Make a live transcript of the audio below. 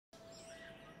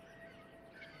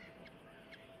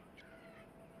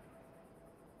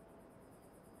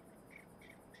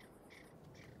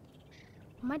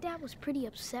my dad was pretty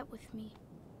upset with me.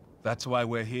 That's why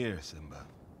we're here, Simba.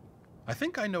 I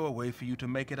think I know a way for you to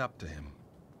make it up to him.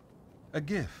 A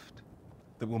gift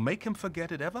that will make him forget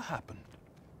it ever happened.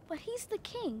 But he's the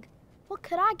king. What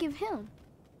could I give him?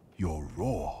 Your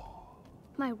roar.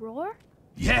 My roar?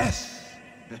 Yes!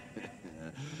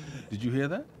 Did you hear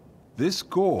that? This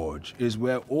gorge is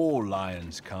where all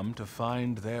lions come to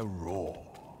find their roar.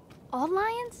 All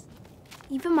lions?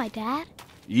 Even my dad?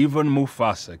 Even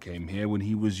Mufasa came here when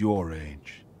he was your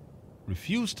age.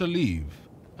 Refused to leave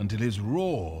until his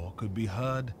roar could be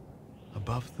heard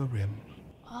above the rim.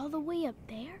 All the way up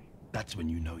there? That's when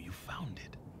you know you found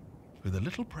it. With a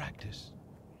little practice,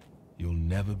 you'll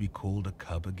never be called a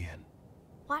cub again.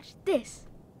 Watch this.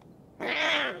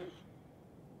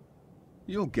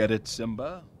 You'll get it,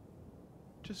 Simba.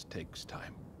 Just takes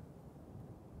time.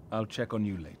 I'll check on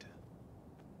you later.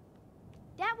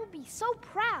 Dad will be so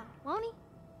proud, won't he?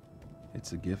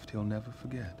 It's a gift he'll never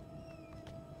forget.